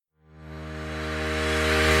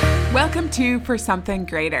Welcome to For Something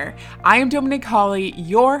Greater. I am Dominique Hawley,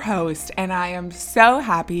 your host, and I am so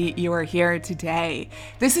happy you are here today.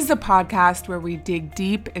 This is a podcast where we dig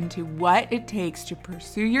deep into what it takes to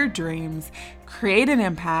pursue your dreams, create an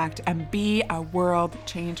impact, and be a world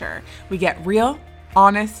changer. We get real,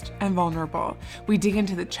 honest, and vulnerable. We dig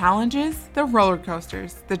into the challenges, the roller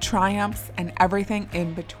coasters, the triumphs, and everything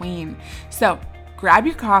in between. So grab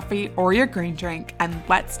your coffee or your green drink and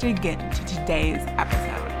let's dig into today's episode.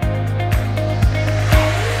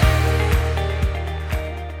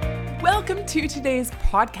 Welcome to today's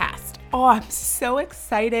podcast. Oh, I'm so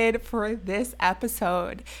excited for this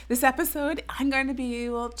episode. This episode, I'm going to be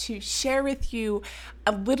able to share with you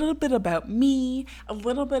a little bit about me, a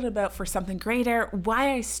little bit about For Something Greater,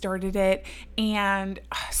 why I started it, and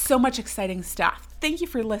so much exciting stuff. Thank you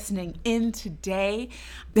for listening in today.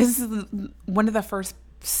 This is one of the first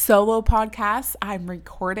solo podcasts I'm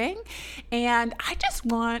recording, and I just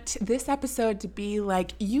want this episode to be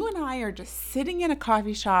like you and I are just sitting in a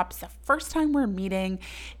coffee shop. It's the first time we're meeting,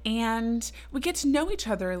 and we get to know each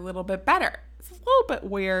other a little bit better. It's a little bit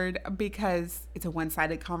weird because it's a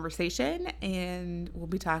one-sided conversation and we'll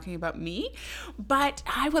be talking about me, but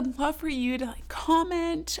I would love for you to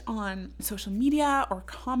comment on social media or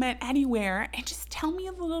comment anywhere and just tell me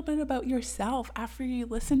a little bit about yourself after you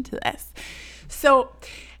listen to this. So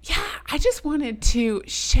yeah, I just wanted to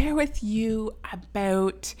share with you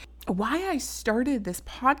about why I started this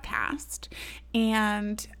podcast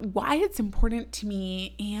and why it's important to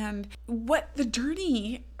me and what the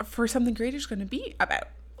journey for something greater is going to be about.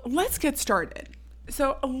 Let's get started.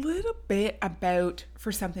 So a little bit about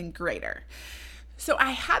For Something Greater. So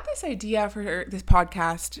I had this idea for this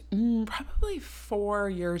podcast probably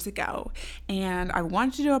 4 years ago, and I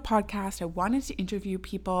wanted to do a podcast. I wanted to interview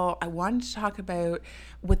people. I wanted to talk about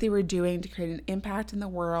what they were doing to create an impact in the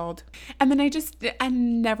world. And then I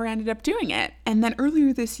never ended up doing it. And then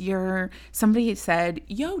earlier this year, somebody said,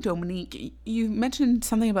 "Yo, Dominique, you mentioned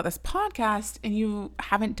something about this podcast and you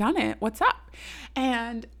haven't done it. What's up?"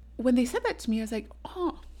 And when they said that to me, I was like,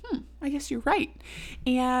 I guess you're right.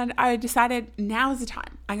 And I decided now is the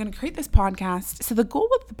time. I'm going to create this podcast. So the goal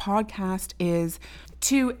with the podcast is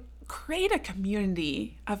to create a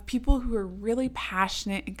community of people who are really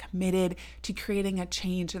passionate and committed to creating a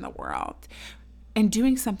change in the world and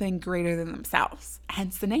doing something greater than themselves.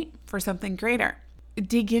 Hence the name, For Something Greater.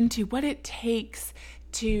 Dig into what it takes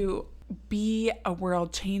to be a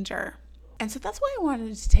world changer. And so that's why I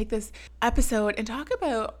wanted to take this episode and talk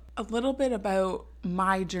about a little bit about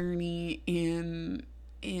my journey in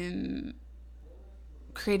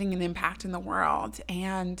creating an impact in the world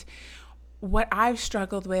and what I've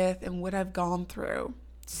struggled with and what I've gone through.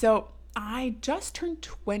 So I just turned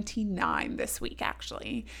 29 this week,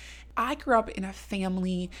 actually. I grew up in a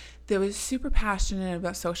family that was super passionate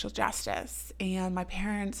about social justice, and my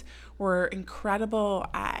parents were incredible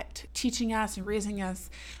at teaching us and raising us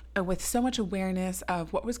with so much awareness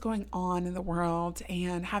of what was going on in the world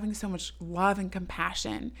and having so much love and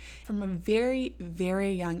compassion. From a very,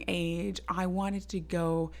 very young age, I wanted to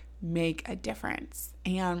go make a difference.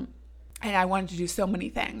 And I wanted to do so many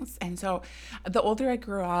things. And so the older I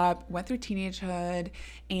grew up, went through teenagehood,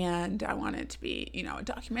 and I wanted to be, a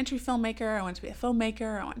documentary filmmaker. I wanted to be a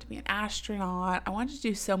filmmaker. I wanted to be an astronaut. I wanted to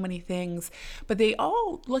do so many things. But they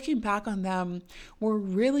all, looking back on them, were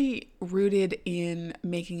really rooted in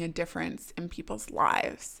making a difference in people's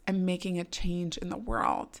lives and making a change in the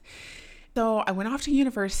world. So I went off to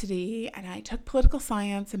university and I took political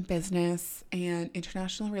science and business and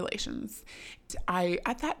international relations. I,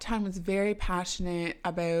 at that time, was very passionate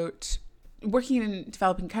about working in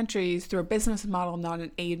developing countries through a business model, not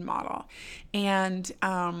an aid model. And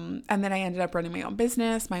then I ended up running my own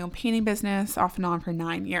business, my own painting business, off and on for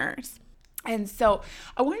 9 years. And so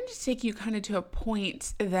I wanted to take you kind of to a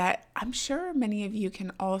point that I'm sure many of you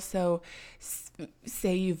can also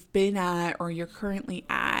say you've been at or you're currently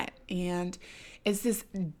at. And it's this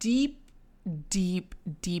deep, deep,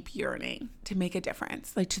 deep yearning to make a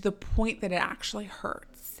difference, like to the point that it actually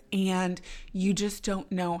hurts and you just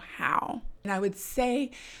don't know how. And I would say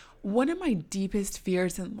one of my deepest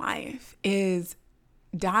fears in life is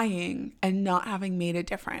dying and not having made a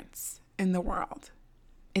difference in the world.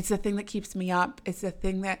 It's the thing that keeps me up. It's the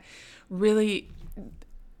thing that really,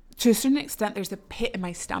 to a certain extent, there's a pit in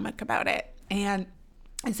my stomach about it. And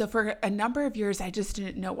so for a number of years, I just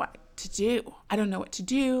didn't know what to do. I don't know what to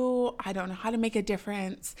do. I don't know how to make a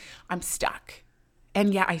difference. I'm stuck.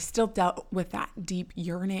 And yeah, I still dealt with that deep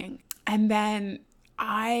yearning. And then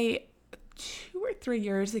 2 or 3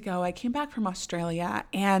 years ago, I came back from Australia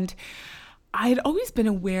and I had always been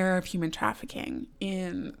aware of human trafficking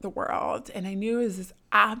in the world, and I knew it was this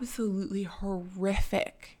absolutely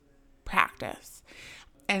horrific practice.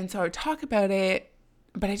 And so I would talk about it,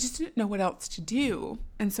 but I just didn't know what else to do.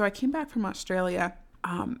 And so I came back from Australia,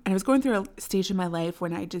 and I was going through a stage in my life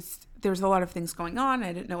when there was a lot of things going on.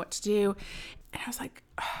 I didn't know what to do. And I was like,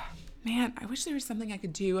 oh, man, I wish there was something I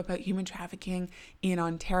could do about human trafficking in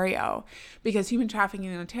Ontario, because human trafficking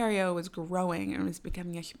in Ontario was growing and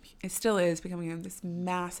it still is becoming this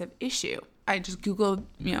massive issue. I just Googled,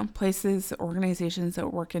 places, organizations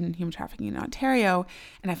that work in human trafficking in Ontario,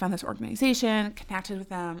 and I found this organization, connected with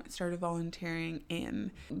them, started volunteering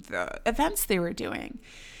in the events they were doing.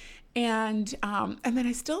 And then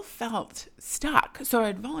I still felt stuck. So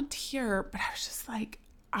I'd volunteer, but I was just like,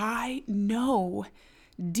 I know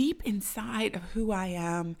deep inside of who I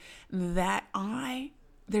am that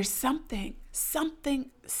there's something so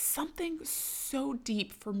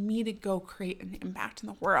deep for me to go create an impact in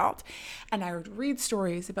the world. And I would read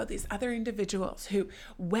stories about these other individuals who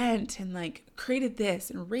went and created this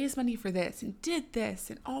and raised money for this and did this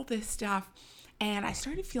and all this stuff. And I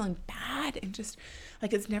started feeling bad and just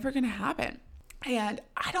like it's never going to happen. And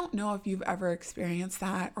I don't know if you've ever experienced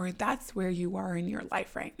that or that's where you are in your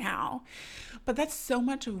life right now. But that's so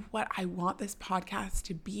much of what I want this podcast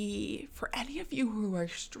to be for any of you who are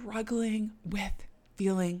struggling with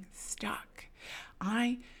feeling stuck.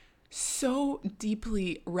 I so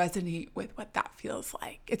deeply resonate with what that feels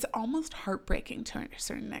like. It's almost heartbreaking to a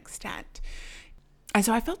certain extent. And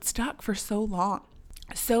so I felt stuck for so long.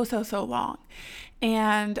 So long.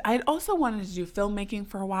 And I'd also wanted to do filmmaking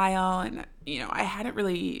for a while. And, I had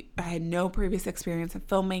no previous experience in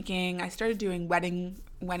filmmaking. I started doing wedding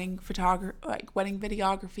photography, wedding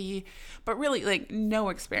videography, but really no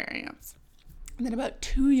experience. And then about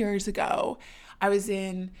 2 years ago, I was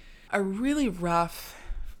in a really rough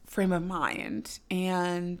frame of mind.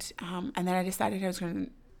 And then I decided I was going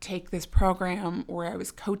to take this program where I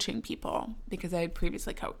was coaching people because I had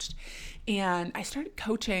previously coached. And I started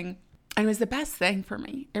coaching, and it was the best thing for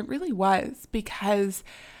me. It really was, because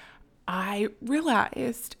I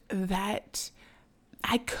realized that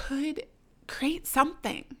I could create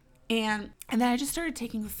something. And then I just started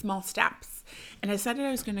taking small steps. And I decided I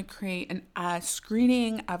was going to create a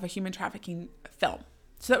screening of a human trafficking film.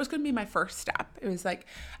 So that was going to be my first step. It was I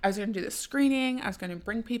was going to do the screening, I was going to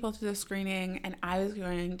bring people to the screening, and I was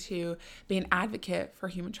going to be an advocate for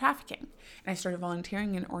human trafficking. And I started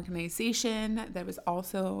volunteering in an organization that was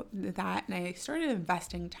also that, and I started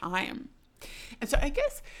investing time. And so I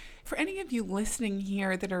guess for any of you listening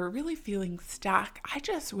here that are really feeling stuck, I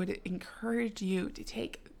just would encourage you to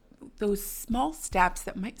take those small steps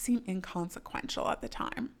that might seem inconsequential at the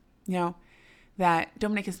time, that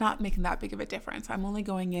Dominic is not making that big of a difference. I'm only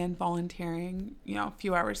going in volunteering, a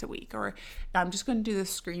few hours a week, or I'm just going to do this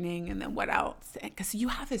screening and then what else? Because you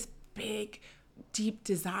have this big, deep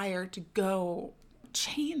desire to go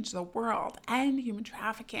change the world and human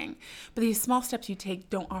trafficking. But these small steps you take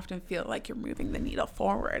don't often feel like you're moving the needle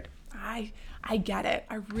forward. I get it.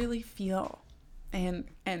 I really feel and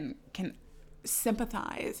can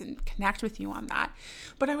sympathize and connect with you on that.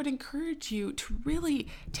 But I would encourage you to really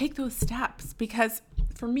take those steps, because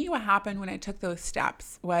for me, what happened when I took those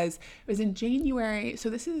steps was it was in January.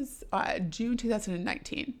 So this is June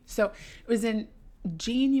 2019. So it was in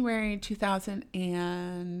January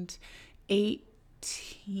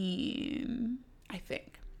 2018, I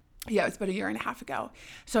think. Yeah, it was about a year and a half ago.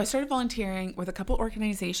 So I started volunteering with a couple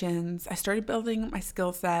organizations. I started building my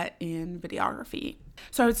skill set in videography.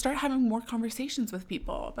 So I would start having more conversations with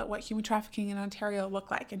people about what human trafficking in Ontario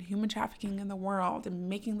looked like and human trafficking in the world and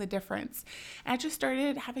making the difference. And I just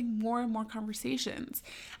started having more and more conversations.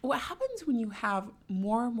 What happens when you have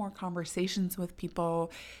more and more conversations with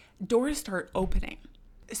people, doors start opening.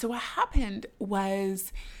 So what happened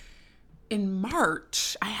was in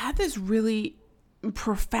March, I had this really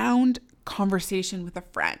profound conversation with a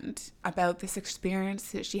friend about this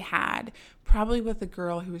experience that she had, probably with a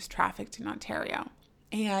girl who was trafficked in Ontario.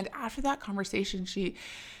 And after that conversation,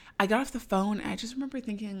 I got off the phone and I just remember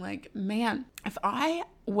thinking man, if I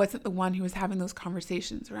wasn't the one who was having those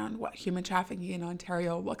conversations around what human trafficking in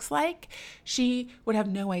Ontario looks like, she would have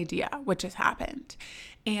no idea what just happened.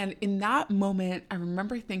 And in that moment, I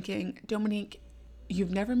remember thinking, Dominique,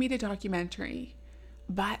 you've never made a documentary,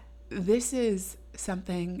 but this is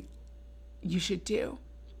something you should do.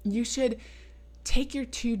 You should take your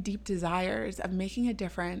two deep desires of making a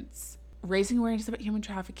difference, raising awareness about human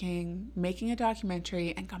trafficking, making a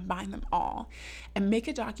documentary, and combine them all and make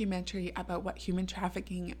a documentary about what human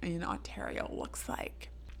trafficking in Ontario looks like.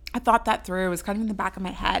 I thought that through. It was kind of in the back of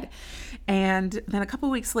my head. And then a couple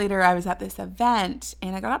of weeks later, I was at this event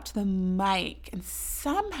and I got up to the mic and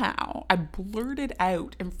somehow I blurted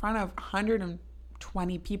out in front of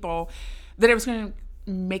 120 people that I was going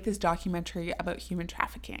to make this documentary about human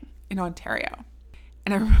trafficking in Ontario.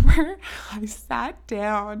 And I remember I sat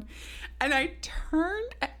down and I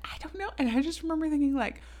turned, I don't know, and I just remember thinking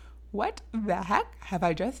like, what the heck have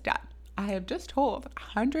I just done? I have just told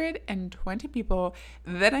 120 people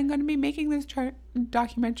that I'm going to be making this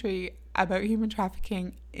documentary about human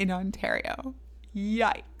trafficking in Ontario.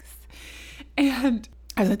 Yikes. And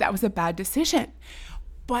I was like, that was a bad decision.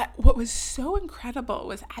 But what was so incredible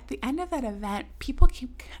was at the end of that event, people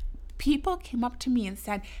came up to me and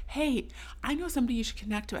said, hey, I know somebody you should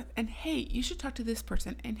connect with. And hey, you should talk to this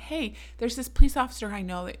person. And hey, there's this police officer I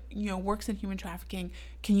know that, works in human trafficking.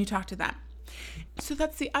 Can you talk to them? So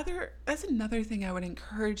that's another thing I would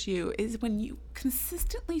encourage you is when you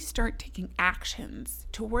consistently start taking actions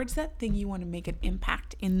towards that thing you want to make an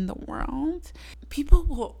impact in the world, people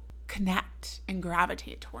will connect and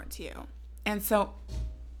gravitate towards you. And so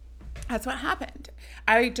that's what happened.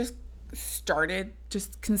 I just started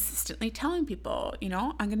just consistently telling people,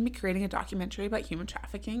 I'm going to be creating a documentary about human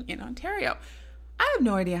trafficking in Ontario. I have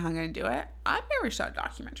no idea how I'm going to do it. I've never shot a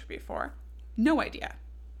documentary before. No idea.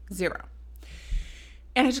 Zero.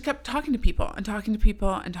 And I just kept talking to people and talking to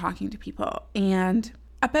people and talking to people. And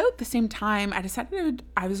about the same time, I decided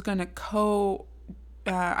I was going to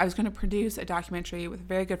produce a documentary with a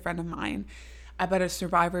very good friend of mine about a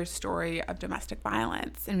survivor's story of domestic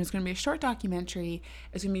violence. And it was going to be a short documentary.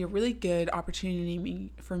 It was going to be a really good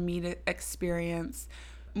opportunity for me to experience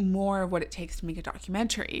more of what it takes to make a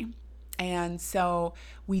documentary. And so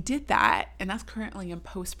we did that, and that's currently in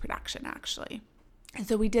post-production, actually. And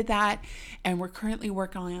so we did that, and we're currently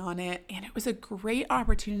working on it. And it was a great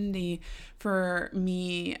opportunity for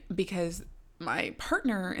me because my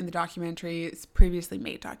partner in the documentary has previously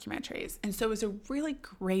made documentaries. And so it was a really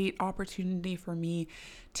great opportunity for me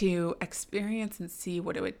to experience and see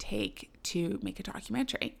what it would take to make a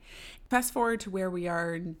documentary. Fast forward to where we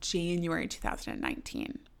are in January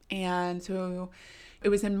 2019. And so it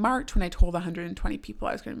was in March when I told 120 people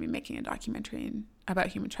I was going to be making a documentary about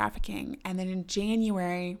human trafficking. And then in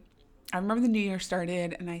January, I remember the new year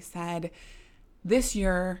started and I said, this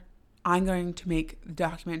year, I'm going to make the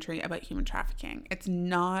documentary about human trafficking. It's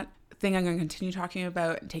not a thing I'm going to continue talking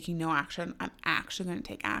about and taking no action. I'm actually going to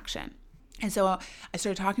take action. And so I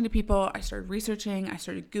started talking to people. I started researching. I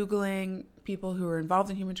started Googling people who were involved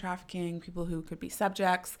in human trafficking, people who could be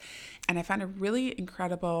subjects. And I found a really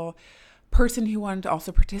incredible person who wanted to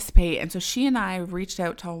also participate. And so she and I reached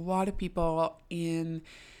out to a lot of people in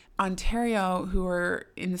Ontario who were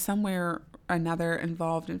in some way or another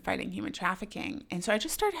involved in fighting human trafficking. And so I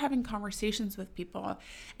just started having conversations with people.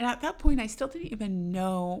 And at that point, I still didn't even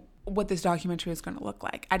know what this documentary was going to look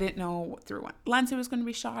like. I didn't know through what lens it was going to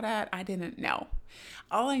be shot at. I didn't know.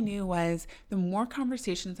 All I knew was the more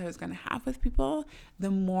conversations I was going to have with people,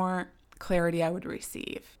 the more clarity I would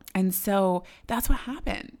receive. And so that's what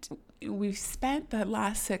happened. We've spent the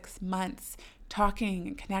last 6 months talking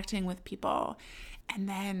and connecting with people. And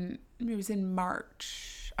then it was in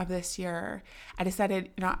March of this year, I decided,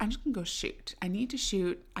 I'm just going to go shoot. I need to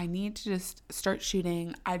shoot. I need to just start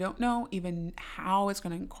shooting. I don't know even how it's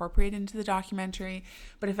going to incorporate into the documentary,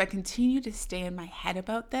 but if I continue to stay in my head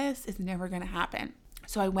about this, it's never going to happen.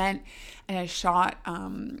 So I went and I shot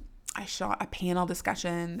a panel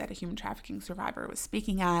discussion that a human trafficking survivor was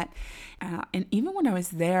speaking at. And even when I was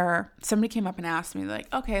there, somebody came up and asked me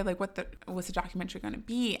okay, what's the documentary going to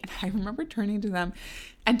be? And I remember turning to them.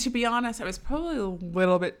 And to be honest, I was probably a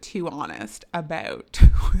little bit too honest about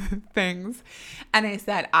things. And I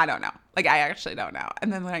said, I don't know. I actually don't know.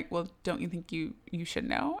 And then well, don't you think you should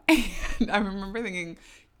know? And I remember thinking,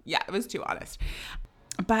 yeah, it was too honest.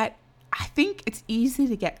 But I think it's easy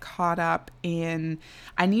to get caught up in,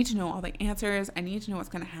 I need to know all the answers. I need to know what's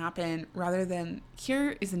going to happen, rather than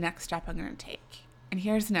here is the next step I'm going to take. And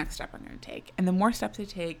here's the next step I'm going to take. And the more steps I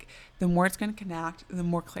take, the more it's going to connect, the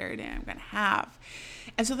more clarity I'm going to have.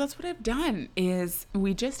 And so that's what I've done. Is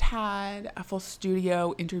we just had a full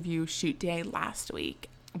studio interview shoot day last week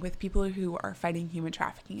with people who are fighting human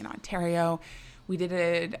trafficking in Ontario. We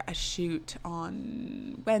did a shoot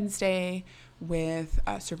on Wednesday with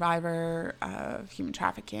a survivor of human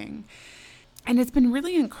trafficking. And it's been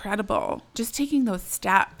really incredible just taking those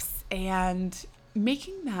steps and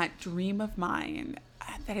making that dream of mine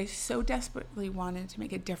that I so desperately wanted to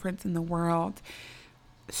make a difference in the world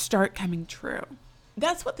start coming true.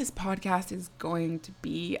 That's what this podcast is going to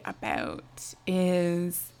be about,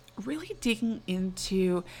 is really digging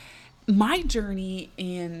into my journey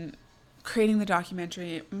in creating the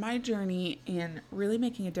documentary, my journey in really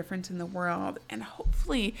making a difference in the world, and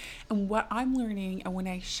hopefully in what I'm learning, and when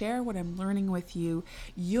I share what I'm learning with you,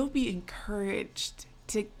 you'll be encouraged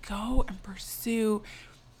to go and pursue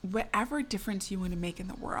whatever difference you want to make in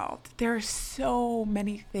the world. There are so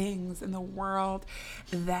many things in the world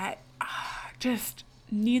that just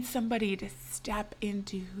need somebody to step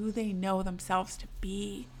into who they know themselves to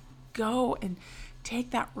be. Go and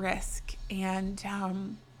take that risk. And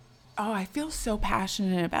I feel so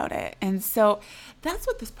passionate about it. And so that's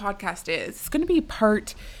what this podcast is. It's going to be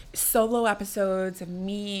part solo episodes of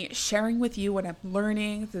me sharing with you what I'm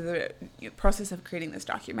learning through the process of creating this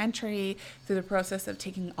documentary, through the process of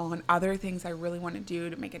taking on other things I really want to do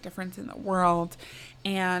to make a difference in the world.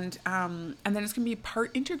 And then it's going to be part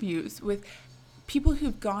interviews with people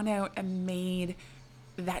who've gone out and made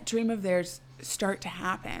that dream of theirs start to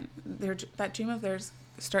happen, that dream of theirs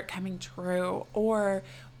start coming true, or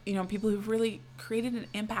people who've really created an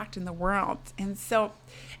impact in the world. And so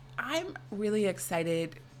I'm really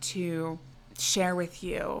excited to share with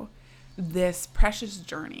you this precious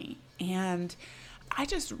journey. And I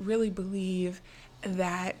just really believe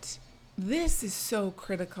that this is so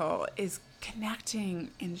critical, is connecting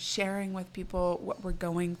and sharing with people what we're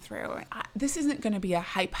going through. This isn't going to be a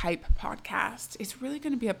hype podcast. It's really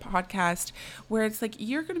going to be a podcast where it's like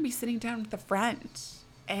you're going to be sitting down with a friend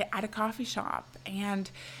at a coffee shop and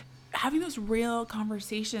having those real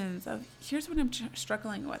conversations of here's what I'm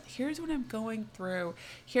struggling with, here's what I'm going through,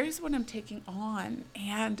 here's what I'm taking on.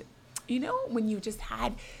 And when you just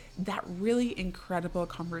had that really incredible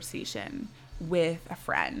conversation with a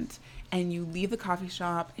friend and you leave the coffee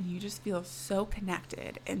shop and you just feel so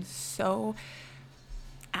connected and so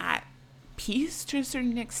at peace to a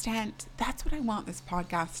certain extent, that's what I want this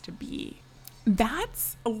podcast to be.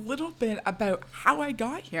 That's a little bit about how I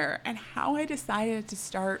got here and how I decided to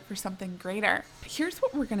start for something greater. Here's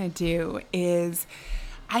what we're going to do is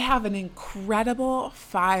I have an incredible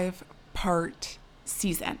 5-part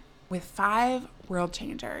season with 5 world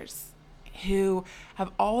changers who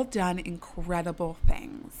have all done incredible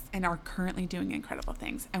things and are currently doing incredible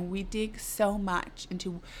things. And we dig so much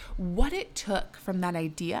into what it took from that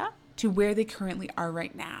idea to where they currently are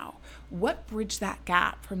right now. What bridged that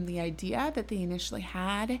gap from the idea that they initially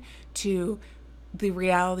had to the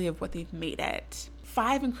reality of what they've made it.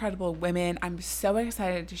 5 incredible women. I'm so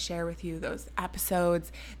excited to share with you those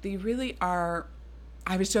episodes. They really are.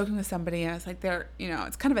 I was joking with somebody and I was like,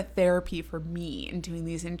 it's kind of a therapy for me in doing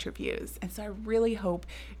these interviews. And so I really hope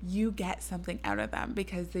you get something out of them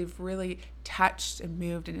because they've really touched and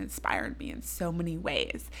moved and inspired me in so many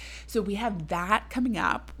ways. So we have that coming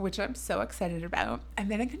up, which I'm so excited about. And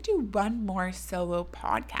then I can do one more solo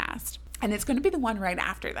podcast. And it's going to be the one right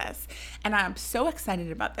after this. And I'm so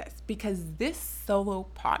excited about this because this solo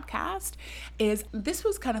podcast this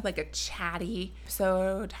was kind of like a chatty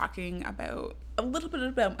episode talking about a little bit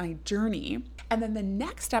about my journey. And then the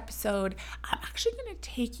next episode, I'm actually going to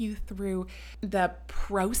take you through the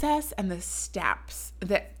process and the steps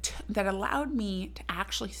that allowed me to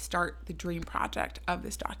actually start the dream project of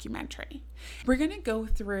this documentary. We're going to go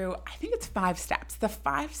through, I think it's 5 steps. The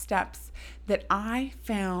 5 steps that I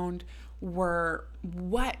found were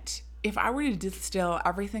what, if I were to distill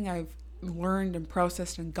everything I've learned and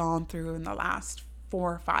processed and gone through in the last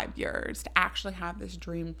 4 or 5 years to actually have this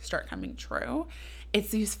dream start coming true,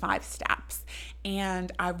 it's these 5 steps.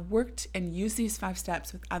 And I've worked and used these 5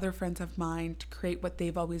 steps with other friends of mine to create what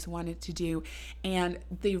they've always wanted to do. And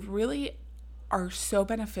they really are so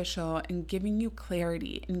beneficial in giving you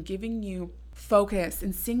clarity and giving you focus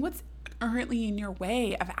and seeing what's currently in your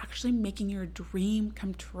way of actually making your dream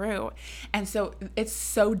come true. And so it's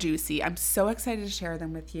so juicy. I'm so excited to share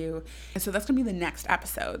them with you. And so that's going to be the next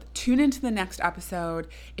episode. Tune into the next episode.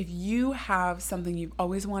 If you have something you've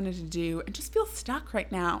always wanted to do and just feel stuck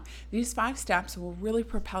right now, these 5 steps will really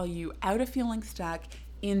propel you out of feeling stuck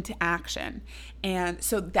into action. And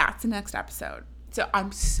so that's the next episode. So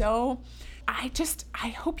I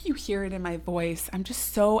hope you hear it in my voice. I'm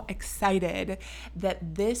just so excited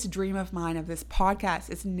that this dream of mine of this podcast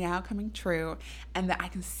is now coming true and that I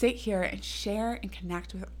can sit here and share and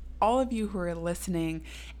connect with all of you who are listening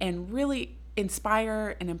and really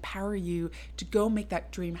inspire and empower you to go make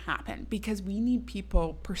that dream happen, because we need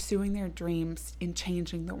people pursuing their dreams and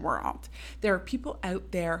changing the world. There are people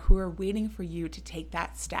out there who are waiting for you to take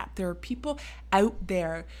that step. There are people out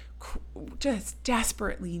there just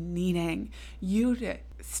desperately needing you to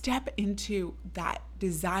step into that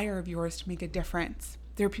desire of yours to make a difference.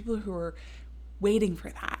 There are people who are waiting for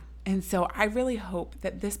that. And so I really hope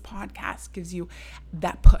that this podcast gives you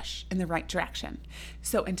that push in the right direction.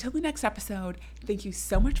 So until the next episode, thank you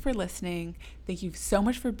so much for listening. Thank you so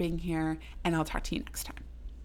much for being here, and I'll talk to you next time.